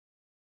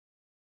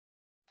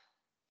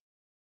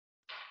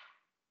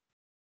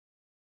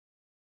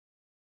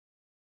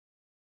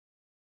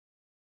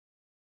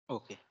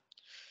Okay.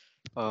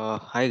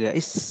 Hi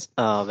guys.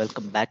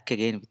 Welcome back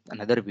again with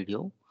another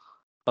video.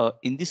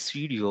 In this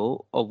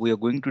video, we are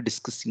going to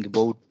discussing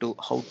about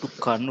how to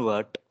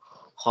convert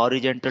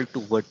horizontal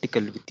to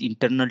vertical with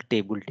internal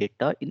table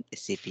data in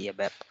SAP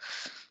ABAP.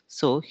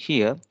 So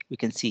here we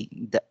can see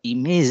the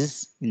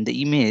image. In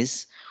the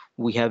image,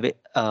 we have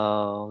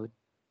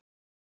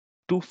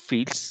two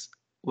fields.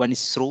 One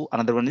is row,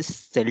 another one is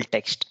cell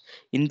text.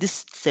 In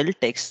this cell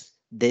text,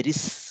 there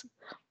is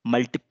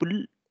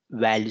multiple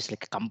values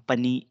like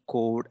company,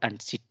 code,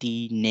 and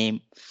city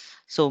name.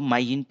 So my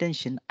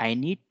intention, I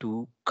need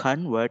to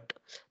convert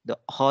the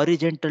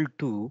horizontal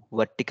to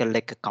vertical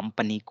like a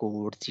company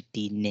code,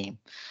 city name.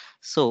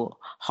 So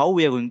how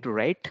we are going to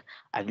write,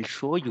 I will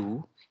show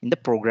you in the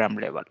program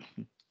level.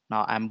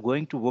 Now I'm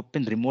going to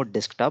open remote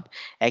desktop.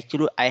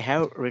 Actually, I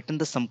have written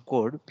the some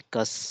code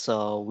because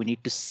we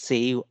need to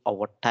save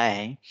our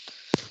time.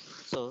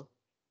 So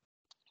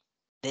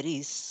there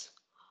is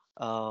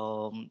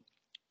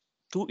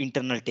two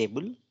internal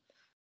table.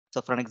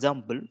 So for an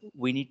example,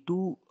 we need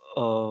to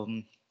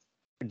um,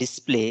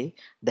 display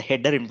the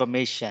header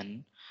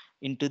information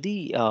into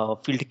the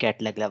field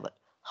catalog level.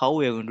 How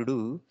we are going to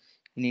do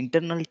in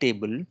internal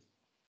table.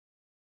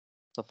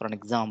 So for an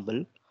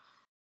example,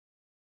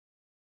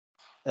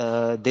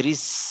 there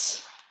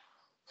is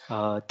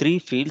three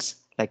fields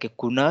like a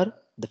Kunar,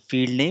 the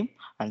field name,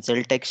 and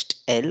cell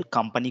text L,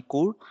 company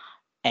code,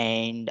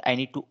 and I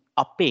need to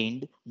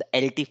append the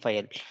LT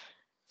file.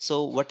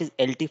 So what is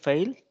LT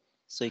file?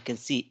 So you can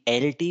see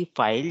LT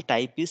file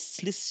type is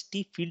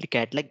listy field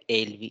catalog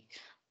ALV.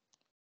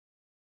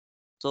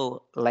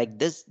 So like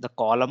this, the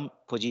column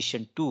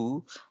position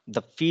 2,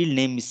 the field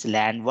name is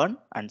land1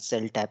 and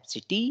cell tab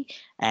city,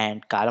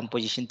 and column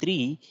position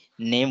 3,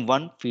 name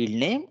 1, field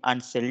name,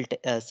 and cell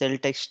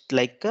text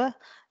like a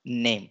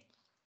name.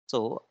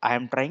 So I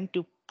am trying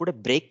to put a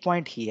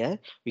breakpoint here.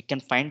 We can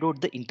find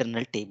out the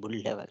internal table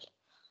level.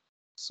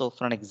 So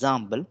for an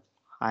example,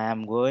 I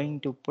am going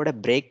to put a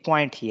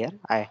breakpoint here.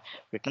 I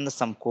written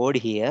some code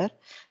here.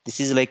 This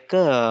is like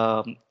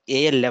a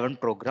AL11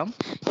 program.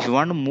 If you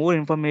want more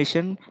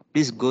information,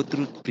 please go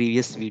through the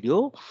previous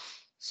video.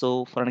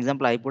 So for an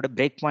example, I put a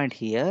breakpoint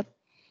here.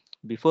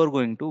 Before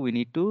going to, we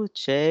need to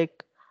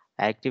check,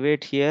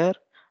 activate here,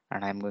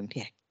 and I'm going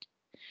to.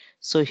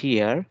 So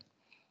here,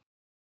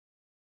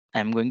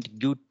 I'm going to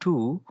give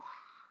two.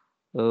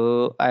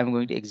 I'm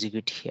going to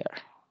execute here.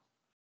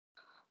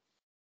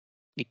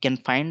 We can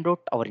find out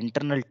our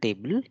internal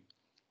table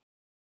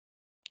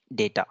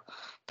data.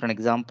 For an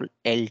example,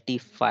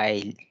 LT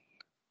file.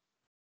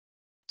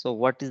 So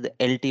what is the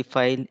LT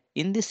file?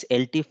 In this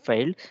LT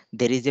file,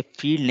 there is a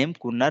field name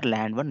Kunnar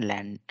land1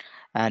 land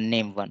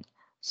name 1.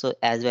 So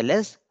as well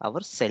as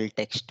our cell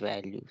text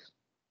values.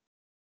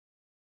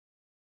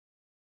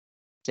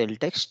 Cell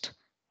text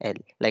L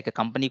like a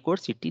company code,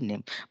 city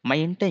name. My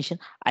intention,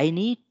 I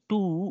need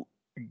to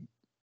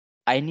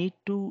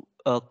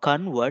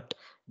convert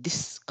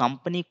this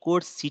company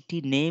code, city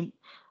name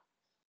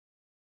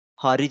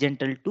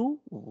horizontal to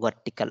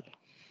vertical.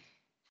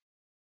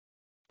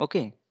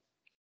 Okay,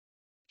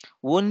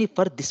 only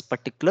for this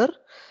particular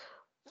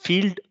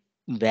field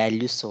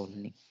values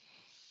only,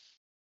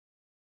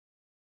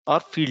 or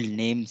field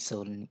names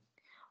only,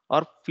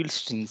 or field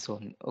strings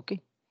only.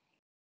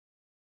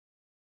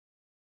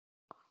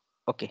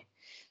 Okay,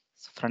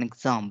 so for an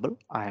example,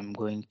 I am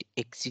going to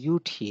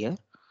execute here.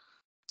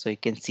 So you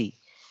can see,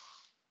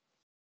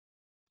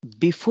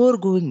 before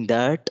going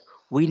that,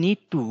 we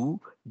need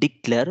to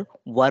declare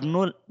one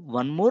more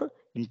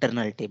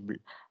internal table.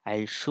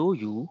 I'll show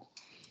you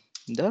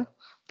the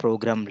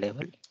program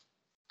level.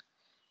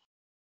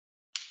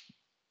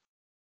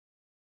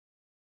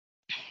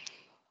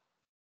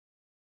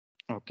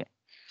 Okay,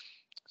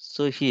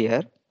 so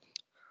here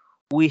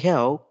we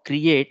have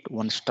create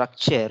one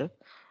structure.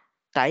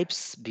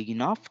 Types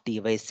begin of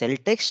ty cell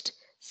text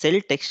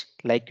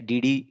like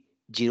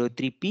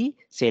dd03p,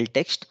 cell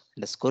text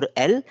underscore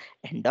l,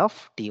 end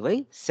of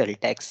ty cell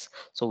text.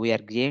 So we are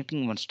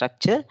creating one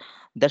structure.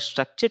 The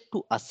structure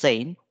to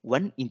assign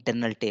one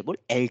internal table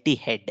lt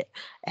head,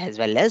 as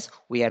well as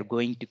we are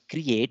going to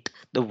create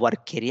the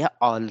work area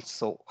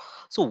also.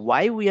 So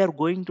why we are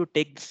going to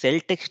take the cell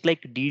text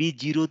like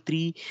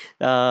dd03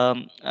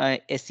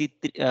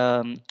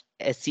 sc3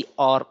 sc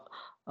or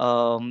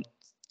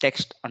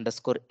text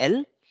underscore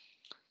L.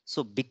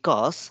 So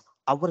because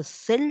our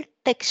cell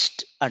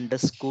text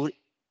underscore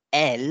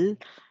L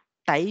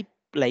type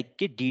like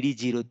a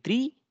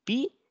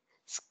DD03P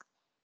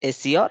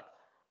SCR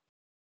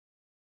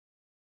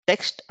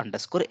text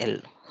underscore L.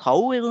 How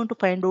we're going to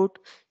find out?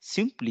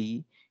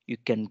 Simply, you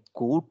can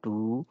go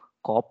to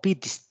copy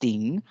this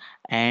thing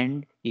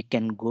and you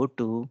can go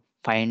to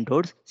find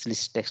out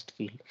list text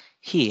field.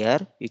 Here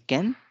you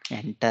can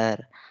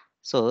enter.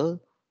 So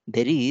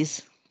there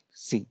is,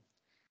 see,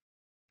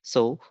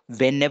 so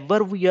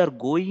whenever we are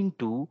going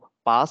to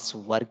pass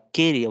work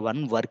area,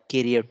 one work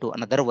area to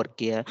another work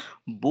area,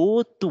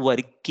 both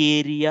work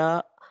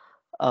area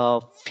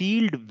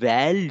field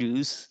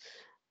values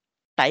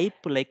type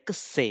like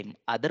same,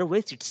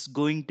 otherwise it's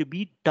going to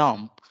be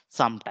dump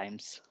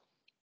sometimes.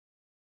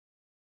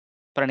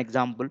 For an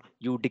example,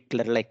 you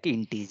declare like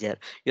integer,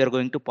 you are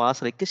going to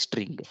pass like a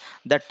string,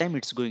 that time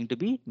it's going to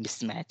be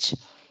mismatch.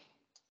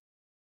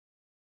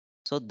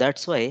 So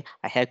that's why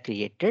I have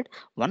created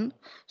one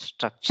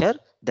structure,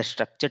 the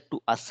structure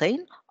to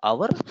assign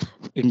our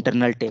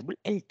internal table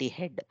LT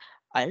head.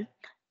 And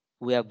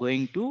we are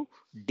going to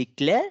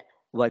declare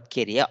work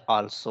area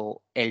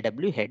also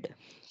LW head.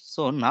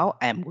 So now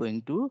I am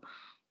going to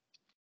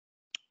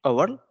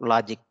our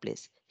logic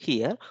place.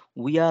 Here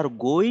we are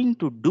going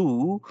to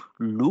do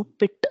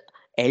loop it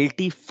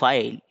LT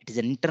file. It is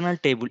an internal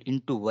table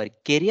into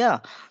work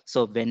area.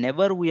 So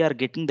whenever we are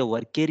getting the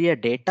work area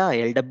data,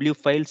 LW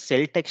file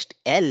cell text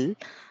L,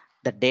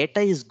 the data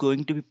is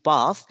going to be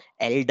passed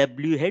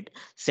LW head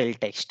cell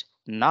text.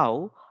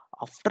 Now,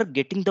 after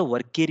getting the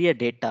work area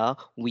data,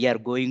 we are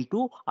going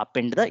to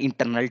append the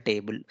internal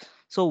table.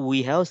 So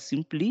we have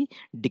simply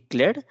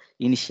declared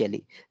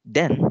initially.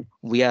 Then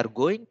we are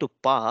going to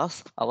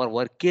pass our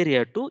work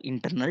area to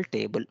internal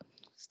table.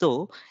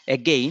 So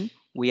again,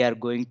 we are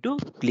going to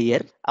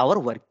clear our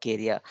work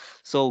area.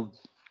 So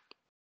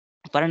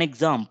for an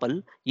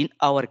example, in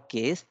our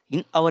case,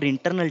 in our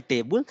internal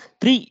table,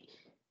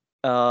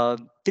 uh,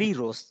 three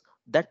rows.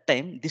 That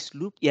time, this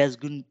loop has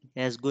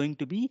going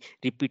to be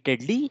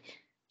repeatedly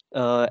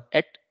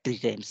at three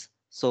times.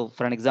 So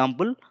for an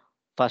example,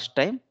 first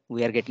time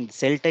we are getting the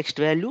cell text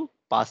value,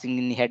 passing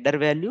in header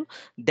value,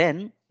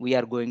 then we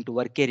are going to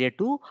work area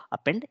to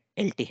append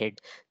LT head.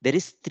 There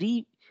is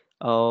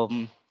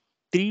um,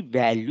 three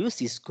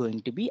values is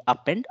going to be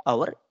append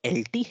our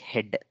LT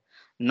head.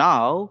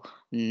 Now,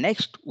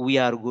 next we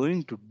are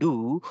going to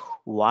do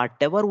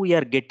whatever we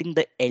are getting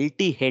the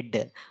LT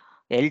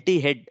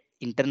head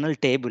internal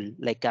table,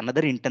 like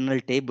another internal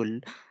table.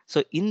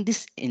 So in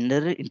this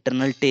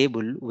internal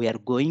table, we are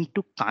going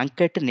to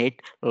concatenate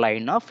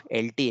line of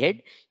LT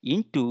head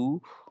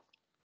into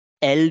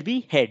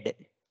LV head.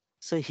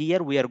 So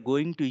here we are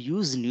going to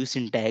use new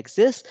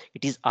syntaxes.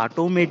 It is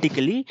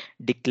automatically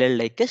declared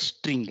like a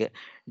string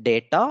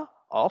data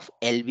of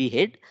LV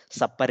head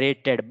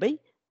separated by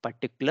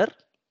particular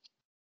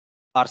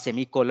or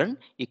semicolon.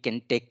 You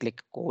can take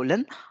like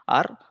colon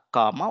or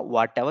comma,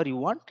 whatever you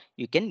want,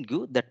 you can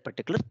give that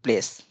particular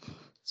place.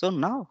 So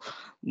now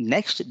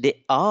next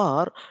they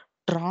are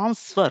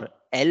transfer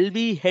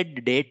LV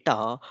head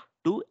data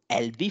to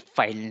LV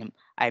file name.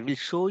 I will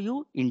show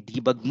you in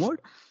debug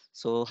mode.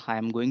 So I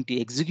am going to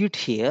execute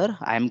here.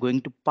 I am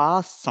going to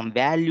pass some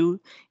value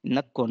in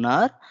the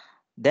corner,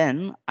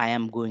 then I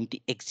am going to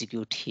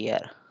execute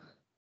here.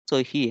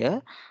 So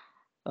here,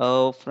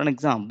 for an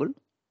example,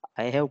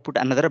 I have put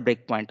another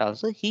breakpoint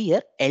also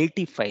here,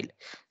 LT file.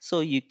 So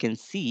you can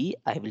see,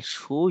 I will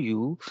show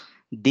you,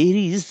 there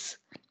is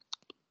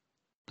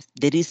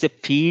a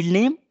field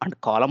name and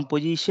column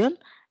position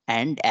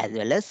and as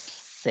well as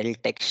cell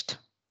text.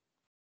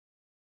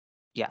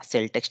 Yeah,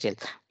 cell text L.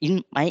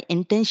 In my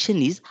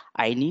intention is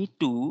I need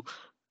to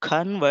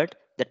convert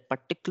that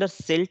particular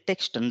cell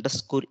text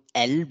underscore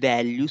L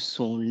values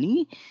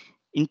only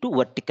into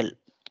vertical.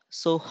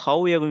 So how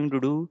we are going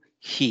to do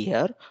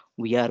here?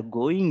 We are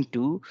going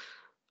to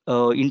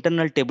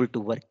internal table to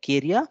work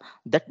area.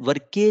 That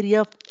work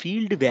area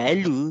field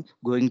value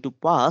going to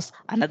pass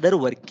another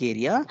work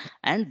area,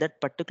 and that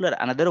particular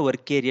another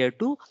work area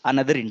to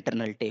another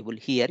internal table.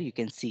 Here you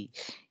can see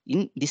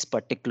in this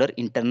particular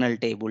internal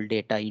table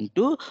data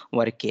into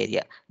work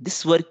area.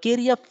 This work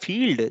area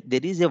field, there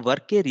is a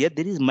work area,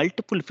 there is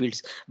multiple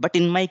fields, but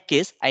in my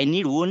case I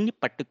need only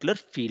particular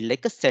field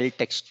like a cell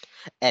text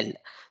L.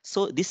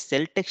 So this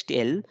cell text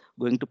L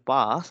going to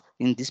pass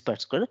in this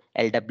particular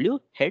LW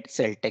head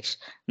cell text.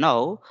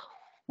 Now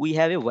we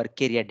have a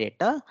work area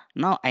data.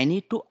 Now I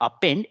need to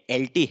append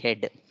LT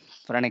head.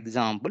 For an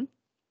example,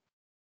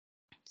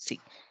 see,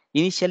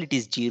 initial it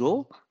is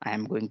 0. I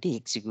am going to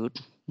execute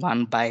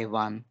one by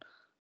one.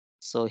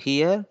 So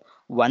here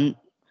one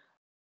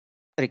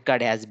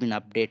record has been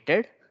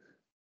updated.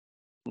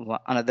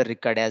 Another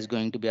record is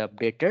going to be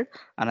updated.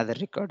 Another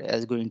record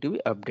is going to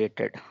be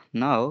updated.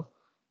 Now,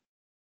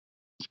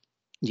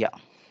 yeah.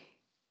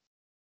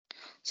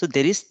 So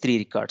there is three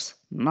records.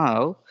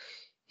 Now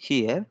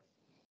here,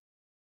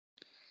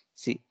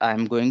 see,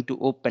 I'm going to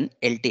open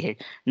LT head.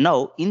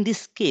 Now, in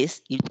this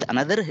case, if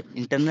another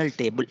internal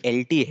table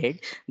LT head,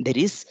 there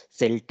is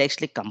cell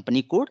text like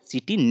company code,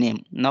 city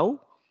name.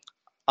 Now,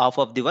 half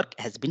of the work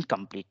has been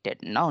completed.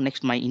 Now,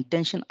 next, my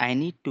intention, I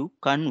need to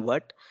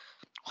convert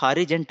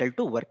horizontal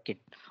to work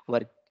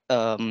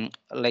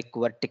like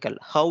vertical.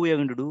 How we are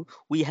going to do?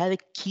 We have a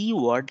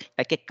keyword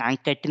like a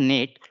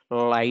concatenate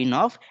line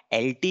of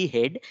LT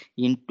head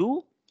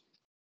into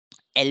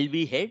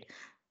LV head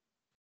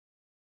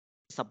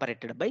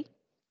separated by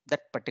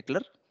that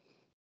particular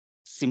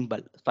symbol.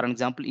 For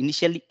example,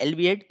 initially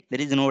LV8,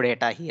 there is no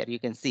data here. You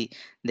can see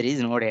there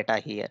is no data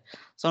here.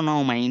 So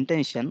now my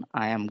intention,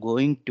 I am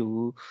going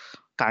to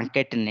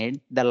concatenate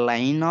the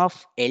line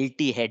of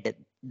LT head,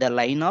 the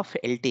line of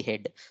LT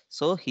head.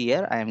 So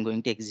here I am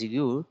going to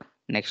execute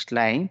next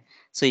line.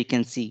 So you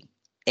can see.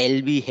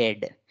 LV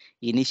head.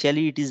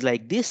 Initially it is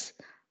like this.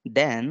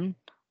 Then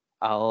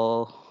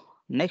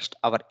next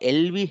our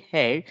LV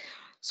head.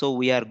 So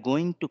we are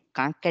going to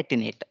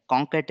concatenate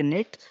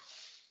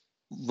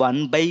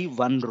one by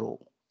one row.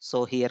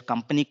 So here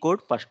company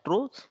code first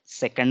row,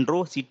 second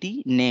row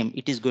city name.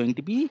 It is going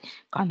to be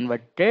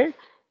converted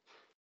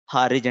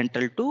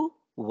horizontal to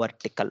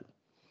vertical.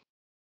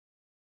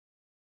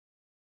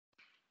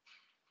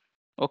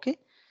 Okay.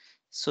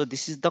 So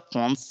this is the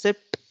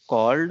concept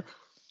called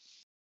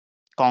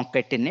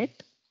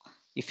concatenate.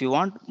 If you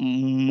want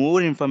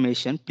more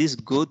information, please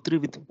go through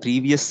with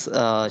previous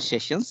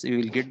sessions. You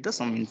will get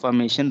some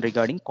information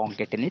regarding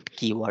concatenate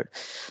keyword.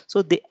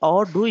 So they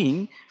are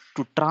doing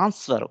to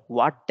transfer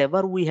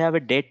whatever we have a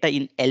data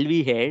in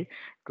LV head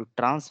to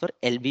transfer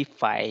LV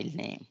file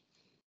name.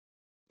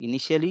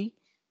 Initially,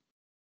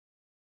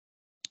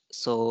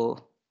 so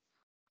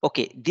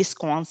okay, this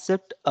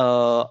concept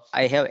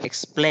I have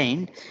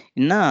explained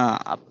in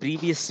a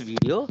previous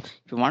video.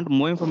 If you want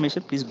more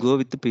information, please go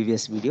with the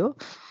previous video.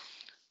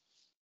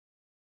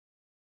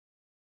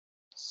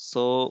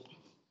 So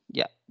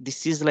yeah,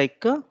 this is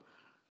like a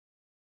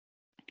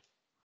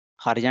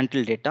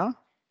horizontal data.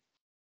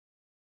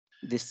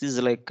 This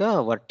is like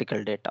a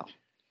vertical data.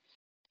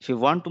 If you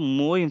want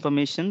more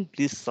information,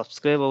 please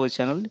subscribe our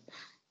channel.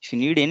 If you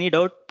need any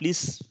doubt,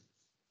 please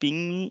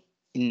ping me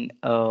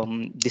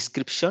in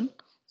description.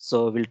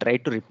 So we'll try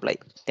to reply.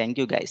 Thank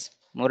you guys.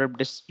 More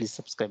updates, please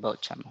subscribe our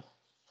channel.